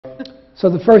So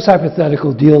the first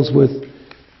hypothetical deals with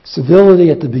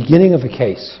civility at the beginning of a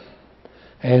case.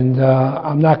 And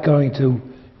I'm not going to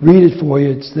read it for you.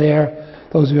 It's there.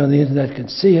 Those of you on the internet can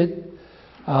see it.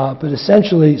 But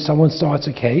essentially, someone starts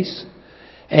a case,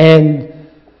 and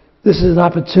this is an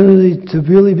opportunity to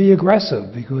really be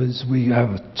aggressive because we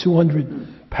have 200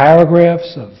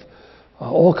 paragraphs of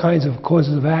all kinds of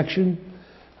causes of action.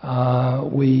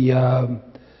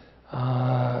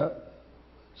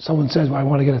 Someone says, well, I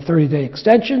want to get a 30-day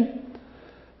extension,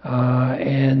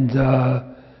 and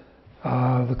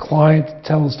the client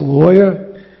tells the lawyer,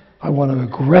 I want to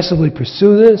aggressively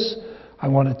pursue this. I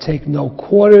want to take no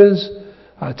quarters,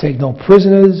 take no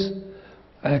prisoners,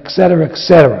 et cetera, et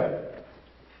cetera.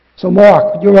 So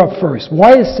Mark, you're up first.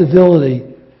 Why is civility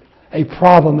a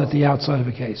problem at the outset of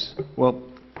a case? Well,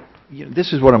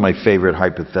 this is one of my favorite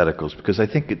hypotheticals because I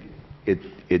think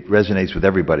it resonates with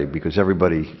everybody because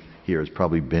everybody here has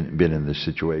probably been in this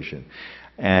situation.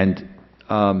 And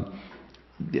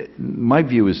my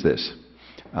view is this,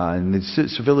 and the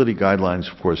civility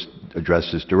guidelines, of course,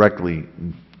 address this directly,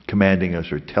 commanding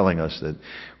us or telling us that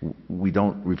we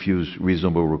don't refuse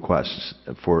reasonable requests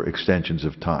for extensions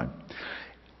of time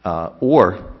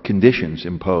or conditions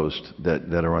imposed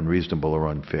that are unreasonable or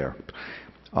unfair.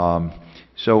 But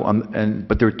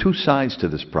there are two sides to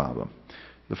this problem.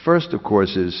 The first, of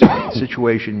course, is a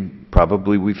situation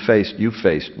probably you've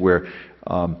faced, where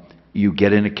you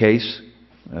get in a case,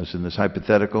 as in this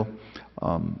hypothetical.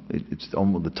 It's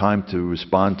almost the time to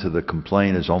respond to the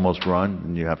complaint is almost run,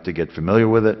 and you have to get familiar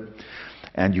with it.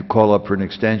 And you call up for an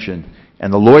extension,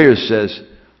 and the lawyer says,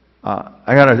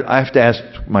 I have to ask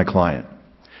my client.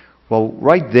 Well,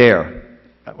 right there,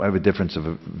 I have a difference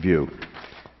of view.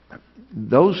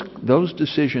 Those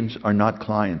decisions are not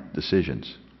client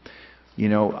decisions. You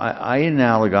know, I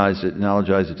analogize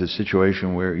it to a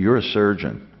situation where you're a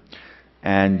surgeon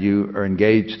and you are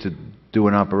engaged to do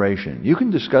an operation. You can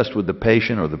discuss with the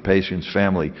patient or the patient's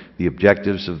family the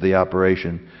objectives of the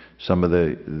operation, some of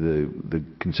the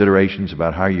considerations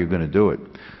about how you're going to do it.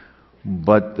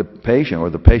 But the patient or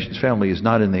the patient's family is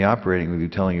not in the operating room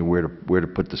telling you where to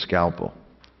put the scalpel.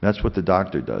 That's what the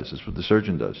doctor does. That's what the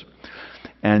surgeon does.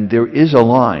 And there is a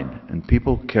line, and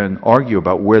people can argue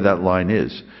about where that line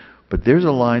is. But there's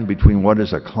a line between what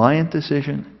is a client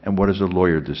decision and what is a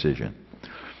lawyer decision.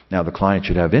 Now, the client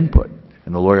should have input,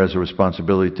 and the lawyer has a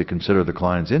responsibility to consider the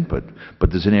client's input,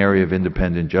 but there's an area of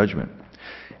independent judgment.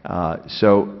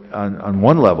 So on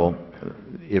one level,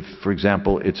 if, for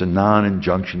example, it's a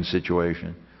non-injunction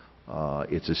situation,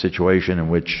 it's a situation in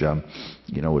which,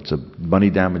 it's a money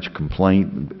damage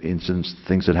complaint, instance,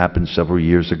 things that happened several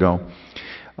years ago,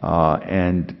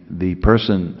 and the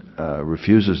person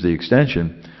refuses the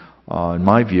extension, in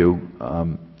my view,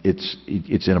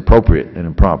 it's inappropriate and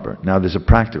improper. Now, there's a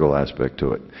practical aspect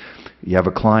to it. You have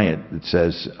a client that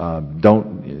says,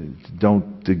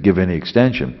 don't give any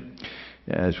extension,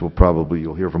 as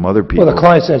you'll hear from other people. Well, the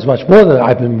client says much more than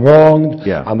I've been wronged,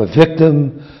 yeah. I'm a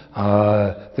victim,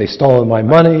 they stolen my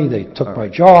money, they took my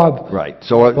job, right.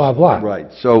 So, blah, blah. Right.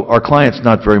 So our client's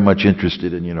not very much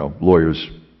interested in, lawyers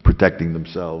protecting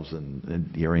themselves and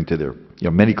adhering to their,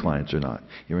 many clients are not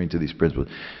adhering to these principles.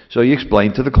 So you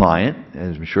explain to the client,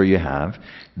 as I'm sure you have,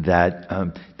 that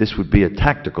this would be a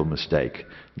tactical mistake,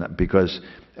 because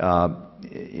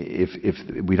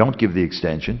if we don't give the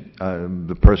extension,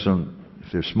 the person,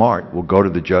 if they're smart, will go to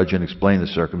the judge and explain the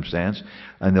circumstance,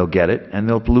 and they'll get it, and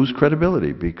they'll lose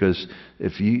credibility, because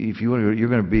you're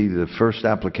going to be the first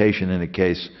application in a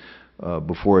case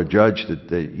before a judge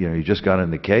that you just got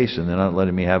in the case and they're not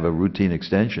letting me have a routine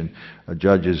extension, a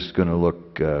judge is going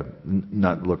to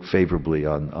not look favorably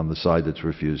on the side that's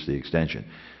refused the extension.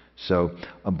 So,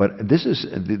 but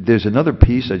there's another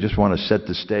piece. I just want to set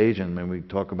the stage, and then we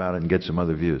talk about it and get some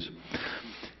other views.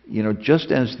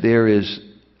 Just as there is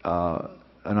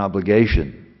an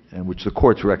obligation, and which the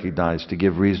courts recognize, to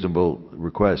give reasonable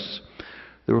requests,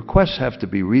 the requests have to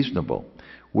be reasonable.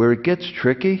 Where it gets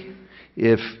tricky,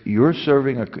 if you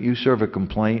serve a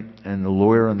complaint and the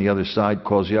lawyer on the other side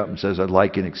calls you up and says, I'd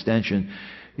like an extension,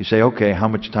 you say, okay, how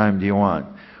much time do you want?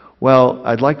 Well,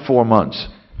 I'd like 4 months.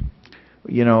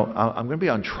 I'm going to be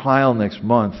on trial next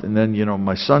month, and then,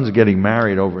 my son's getting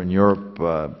married over in Europe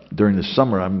during the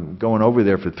summer. I'm going over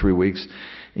there for 3 weeks,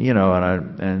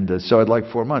 so I'd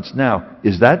like 4 months. Now,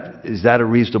 is that a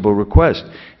reasonable request?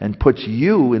 And puts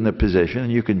you in the position,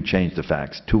 and you can change the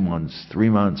facts, 2 months, 3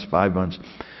 months, 5 months,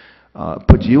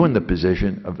 puts you in the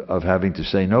position of having to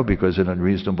say no because an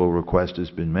unreasonable request has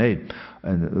been made.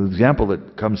 And the example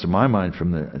that comes to my mind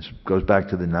it goes back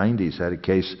to the 90s. I had a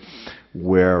case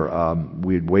where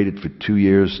we had waited for 2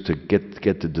 years to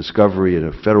get the discovery in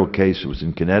a federal case. It was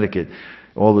in Connecticut.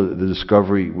 All the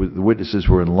discovery, the witnesses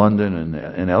were in London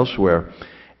and elsewhere.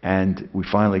 And we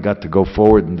finally got to go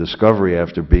forward in discovery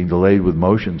after being delayed with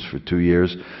motions for 2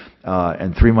 years.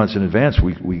 And 3 months in advance,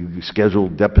 we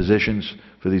scheduled depositions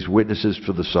for these witnesses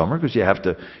for the summer, because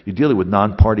you're dealing with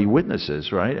non-party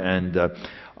witnesses, right? And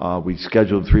we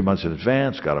scheduled 3 months in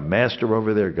advance, got a master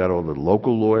over there, got all the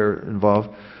local lawyer involved.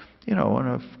 And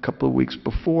a couple of weeks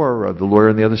before, the lawyer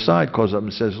on the other side calls up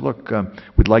and says, look,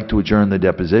 we'd like to adjourn the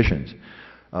depositions.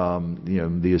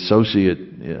 The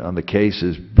associate on the case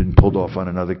has been pulled off on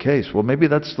another case. Well, maybe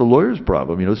that's the lawyer's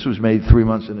problem. This was made 3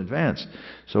 months in advance.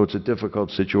 So it's a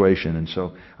difficult situation, and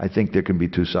so I think there can be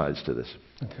two sides to this.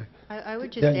 Okay. I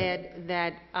would just add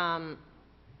that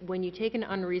when you take an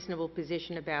unreasonable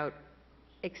position about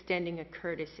extending a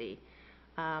courtesy,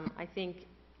 I think,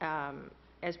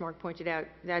 as Mark pointed out,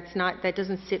 that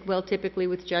doesn't sit well typically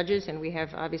with judges, and we have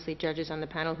obviously judges on the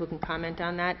panel who can comment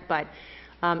on that. But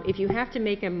if you have to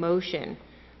make a motion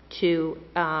to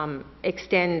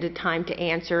extend time to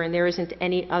answer, and there isn't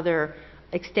any other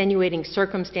extenuating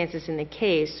circumstances in the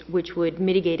case which would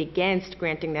mitigate against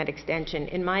granting that extension,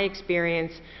 in my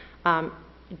experience,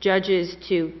 judges,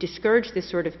 to discourage this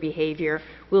sort of behavior,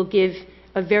 will give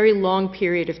a very long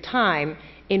period of time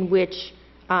in which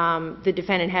the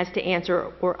defendant has to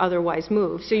answer or otherwise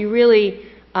move. So you really,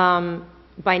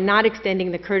 by not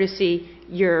extending the courtesy,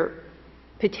 you're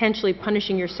potentially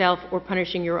punishing yourself or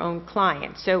punishing your own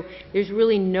client. So there's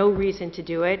really no reason to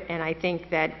do it, and I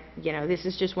think that this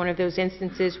is just one of those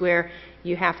instances where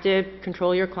you have to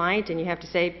control your client and you have to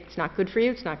say it's not good for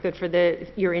you, it's not good for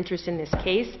your interest in this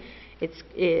case.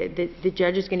 The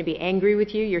judge is going to be angry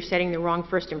with you. You're setting the wrong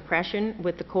first impression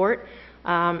with the court,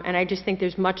 and I just think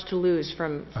there's much to lose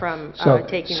from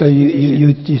taking. So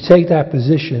you take that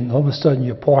position. All of a sudden,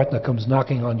 your partner comes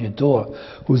knocking on your door,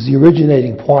 who's the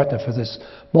originating partner for this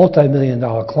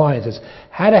multi-million-dollar client. Says,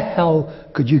 "How the hell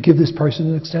could you give this person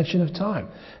an extension of time?"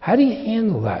 How do you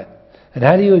handle that? And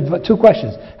how do you two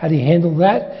questions? How do you handle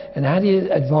that? And how do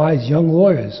you advise young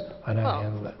lawyers on how to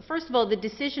handle that? First of all, the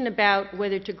decision about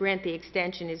whether to grant the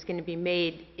extension is going to be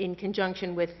made in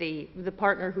conjunction with the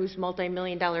partner whose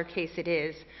multi-million-dollar case it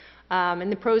is.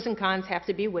 And the pros and cons have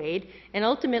to be weighed. And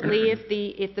ultimately,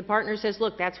 if the partner says,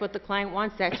 look, that's what the client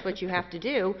wants, that's what you have to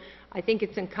do, I think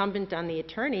it's incumbent on the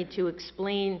attorney to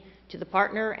explain to the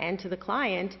partner and to the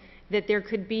client that there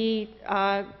could be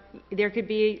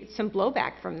some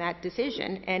blowback from that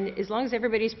decision. And as long as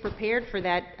everybody's prepared for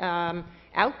that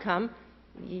outcome,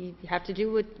 you have to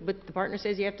do what the partner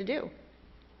says you have to do.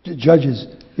 Judges,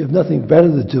 you have nothing better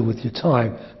to do with your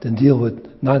time than deal with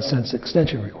nonsense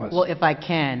extension requests. Well, if I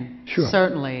can, sure.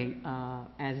 Certainly,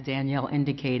 as Danielle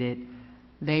indicated,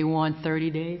 they want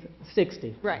 30 days,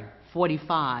 60, right,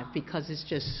 45, because it's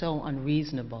just so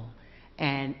unreasonable.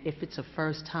 And if it's a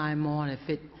first time on, if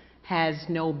it has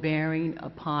no bearing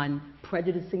upon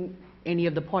prejudicing any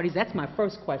of the parties, that's my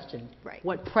first question. Right.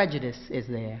 What prejudice is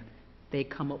there? They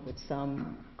come up with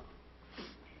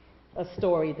a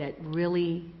story that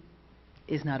really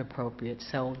is not appropriate,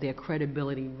 so their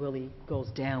credibility really goes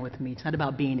down with me. It's not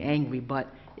about being angry, but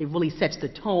it really sets the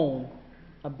tone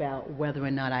about whether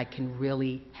or not I can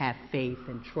really have faith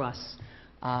and trust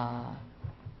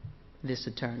this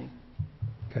attorney.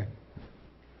 Okay.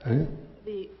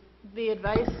 The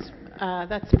advice,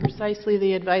 that's precisely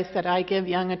the advice that I give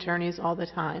young attorneys all the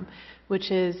time,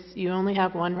 which is you only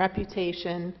have one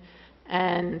reputation,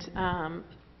 and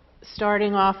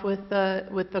starting off with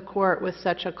the court with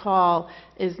such a call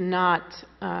is not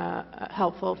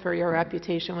helpful for your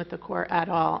reputation with the court at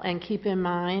all. And keep in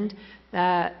mind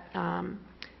that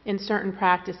in certain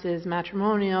practices,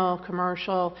 matrimonial,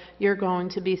 commercial, you're going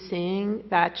to be seeing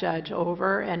that judge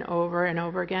over and over and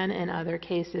over again in other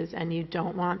cases, and you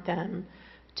don't want them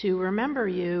to remember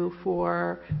you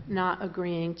for not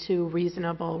agreeing to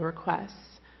reasonable requests.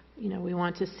 We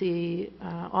want to see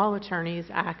all attorneys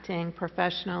acting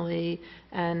professionally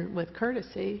and with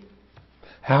courtesy.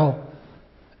 Hal,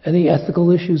 any ethical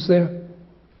issues there?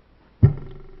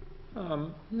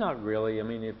 Not really. I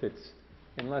mean,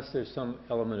 unless there's some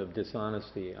element of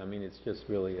dishonesty, I mean, it's just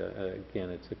really,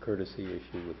 again, it's a courtesy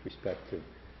issue with respect to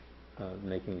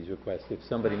making these requests. If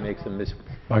somebody makes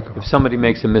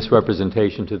a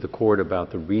misrepresentation to the court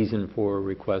about the reason for a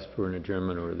request for an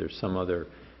adjournment, or there's some other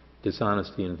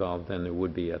dishonesty involved, then there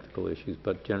would be ethical issues.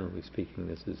 But generally speaking,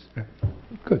 this is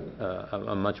good.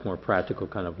 A much more practical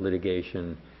kind of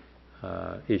litigation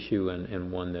issue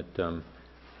and one that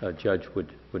a judge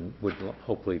would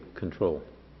hopefully control.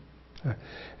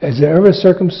 Is there ever a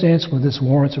circumstance where this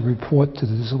warrants a report to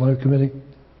the disciplinary committee?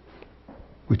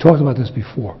 We talked about this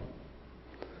before.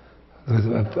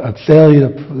 A failure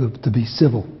to be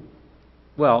civil.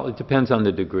 Well, it depends on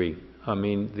the degree. I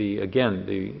mean,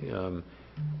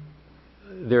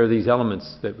 there are these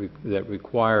elements that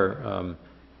require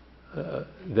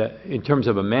that in terms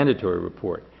of a mandatory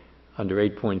report. Under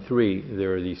 8.3,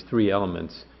 there are these 3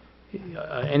 elements.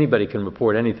 Anybody can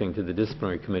report anything to the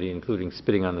disciplinary committee, including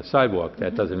spitting on the sidewalk.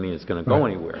 That doesn't mean it's going to go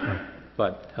anywhere.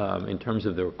 But in terms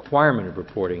of the requirement of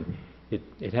reporting,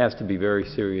 it has to be very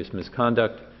serious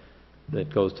misconduct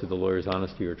that goes to the lawyer's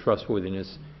honesty or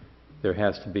trustworthiness. There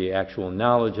has to be actual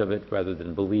knowledge of it rather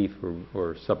than belief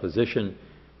or supposition,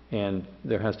 and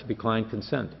there has to be client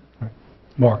consent.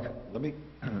 Mark. Let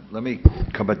me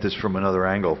come at this from another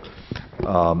angle.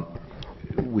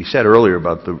 We said earlier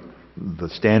about the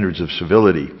standards of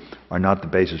civility are not the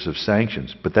basis of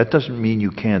sanctions, but that doesn't mean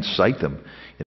you can't cite them.